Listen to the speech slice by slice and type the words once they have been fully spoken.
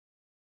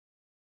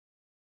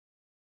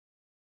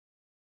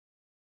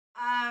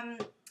Um,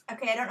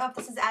 okay, I don't know if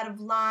this is out of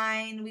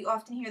line. We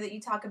often hear that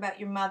you talk about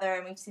your mother,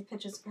 and we've seen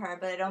pictures of her,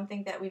 but I don't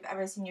think that we've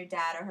ever seen your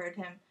dad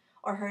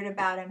or heard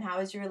about him. How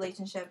is your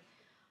relationship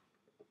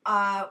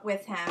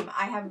with him?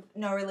 I have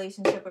no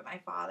relationship with my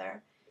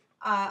father.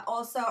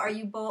 Also,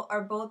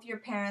 are both your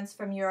parents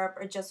from Europe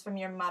or just from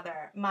your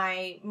mother?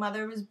 My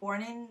mother was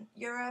born in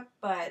Europe,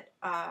 but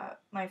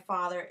my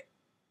father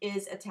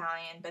is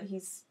Italian, but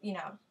he's,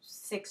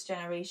 6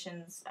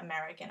 generations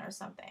American or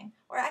something,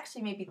 or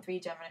actually maybe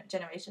 3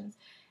 generations.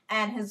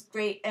 And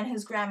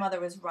his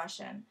grandmother was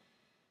Russian.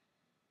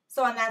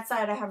 So on that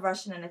side, I have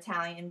Russian and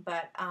Italian,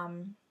 but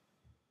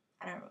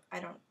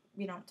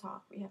we don't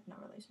talk. We have no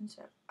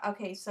relationship.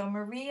 Okay, so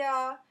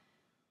Maria,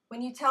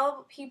 when you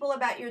tell people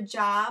about your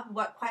job,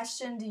 what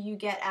question do you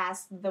get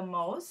asked the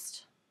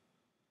most?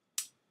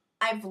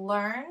 I've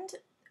learned,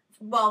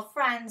 well,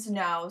 friends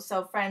know,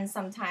 so friends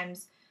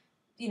sometimes,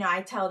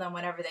 I tell them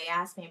whatever they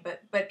ask me,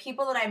 but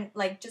people that I'm,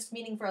 like, just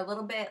meeting for a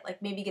little bit,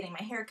 like maybe getting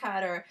my hair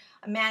cut or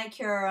a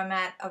manicure, or I'm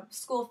at a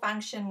school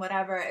function,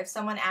 whatever, if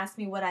someone asks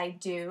me what I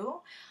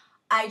do,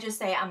 I just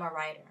say I'm a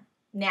writer.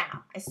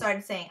 Now, I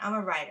started saying I'm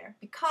a writer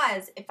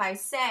because if I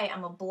say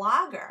I'm a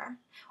blogger,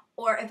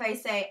 or if I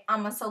say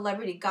I'm a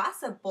celebrity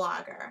gossip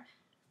blogger,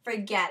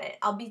 forget it.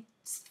 I'll be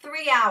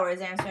 3 hours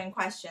answering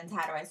questions.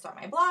 How do I start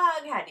my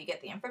blog? How do you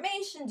get the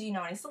information? Do you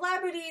know any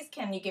celebrities?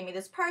 Can you give me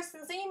this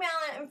person's email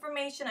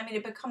information? I mean,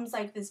 it becomes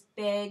like this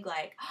big,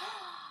 like,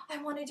 oh,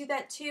 I want to do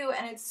that too.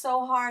 And it's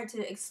so hard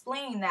to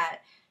explain that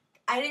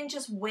I didn't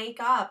just wake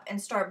up and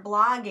start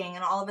blogging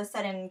and all of a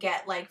sudden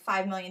get like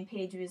 5 million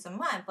page views a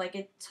month. Like,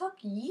 it took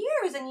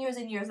years and years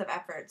and years of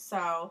effort.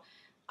 So,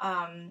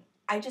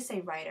 I just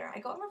say writer. I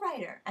go, I'm a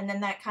writer. And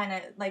then that kind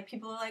of, like,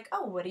 people are like,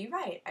 oh, what do you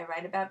write? I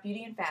write about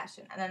beauty and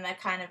fashion. And then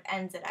that kind of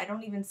ends it. I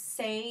don't even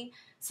say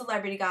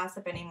celebrity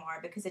gossip anymore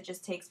because it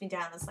just takes me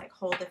down this, like,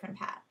 whole different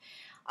path.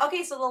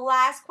 Okay, so the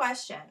last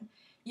question.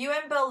 You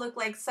and Bill look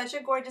like such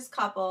a gorgeous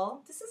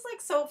couple. This is, like,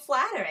 so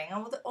flattering.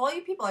 All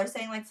you people are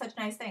saying, like, such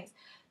nice things.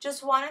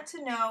 Just wanted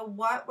to know,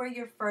 what were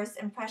your first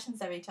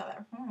impressions of each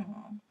other?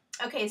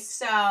 Okay,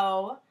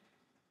 so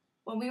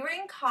when we were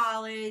in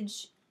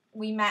college,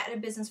 we met at a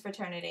business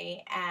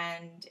fraternity,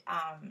 and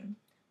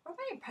what are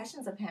my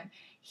impressions of him?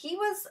 He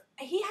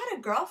had a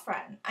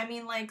girlfriend. I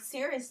mean, like,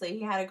 seriously,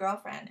 he had a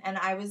girlfriend, and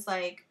I was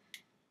like,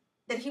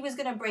 that he was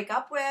gonna break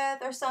up with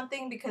or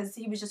something because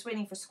he was just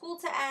waiting for school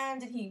to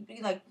end,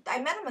 and I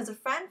met him as a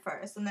friend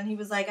first, and then he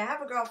was like, I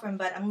have a girlfriend,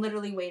 but I'm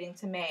literally waiting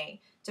to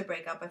May to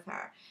break up with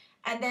her.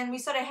 And then we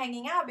started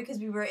hanging out because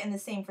we were in the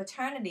same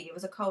fraternity. It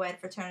was a co-ed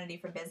fraternity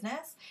for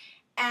business,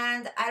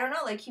 and I don't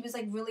know, like, he was,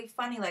 like, really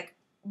funny. Like,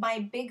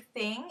 my big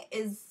thing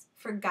is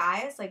for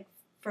guys, like,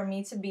 for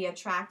me to be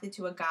attracted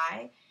to a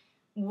guy,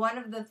 one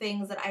of the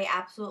things that I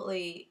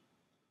absolutely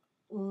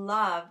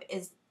love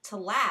is to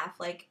laugh.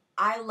 Like,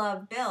 I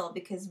love Bill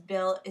because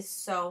Bill is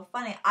so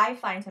funny. I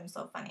find him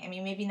so funny. I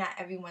mean, maybe not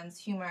everyone's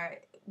humor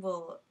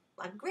will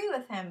agree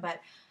with him,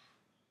 but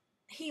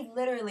he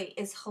literally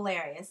is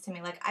hilarious to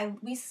me. Like,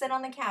 we sit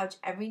on the couch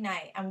every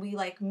night and we,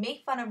 like,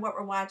 make fun of what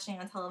we're watching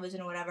on television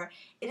or whatever.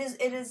 It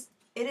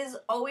is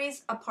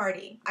always a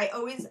party. I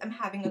always am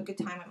having a good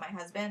time with my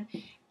husband,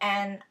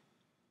 and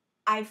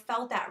I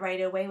felt that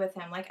right away with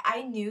him. Like,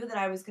 I knew that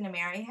I was going to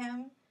marry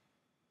him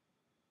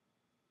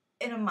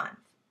in a month.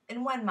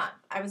 In 1 month.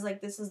 I was like,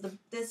 this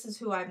is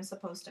who I'm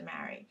supposed to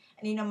marry.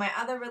 And, my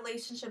other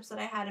relationships that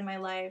I had in my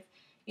life,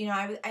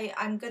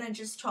 I'm going to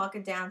just chalk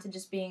it down to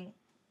just being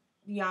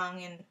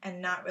young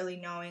and not really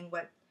knowing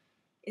what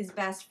is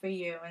best for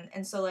you.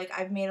 And so, like,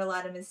 I've made a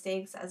lot of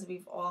mistakes, as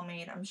we've all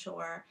made, I'm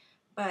sure.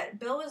 But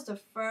Bill was the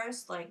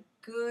first, like,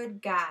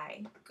 good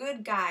guy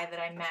that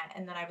I met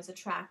and that I was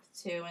attracted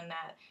to, and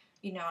that,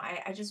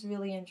 I just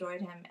really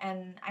enjoyed him.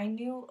 And I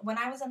knew when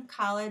I was in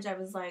college, I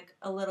was, like,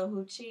 a little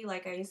hoochie.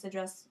 Like, I used to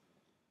dress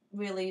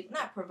really,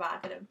 not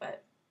provocative,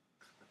 but,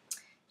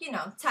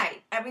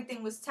 tight.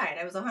 Everything was tight.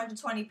 I was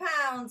 120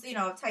 pounds,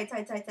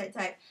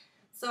 tight.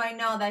 So I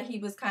know that he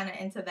was kind of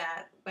into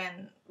that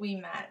when we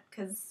met,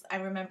 because I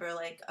remember,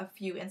 like, a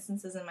few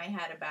instances in my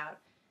head about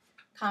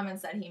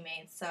comments that he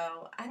made.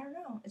 So I don't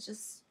know. It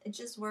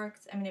just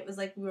worked. I mean, it was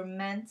like we were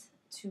meant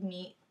to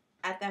meet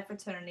at that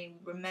fraternity.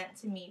 We were meant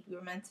to meet. We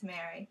were meant to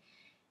marry.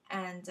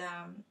 And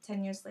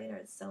 10 years later,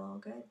 it's still all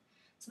good.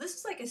 So this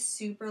is like a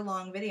super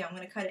long video. I'm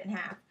going to cut it in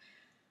half.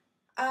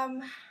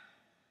 All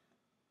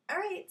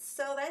right.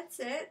 So that's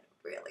it.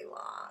 Really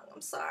long.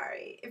 I'm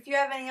sorry. If you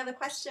have any other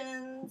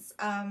questions,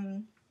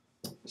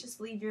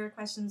 just leave your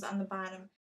questions on the bottom.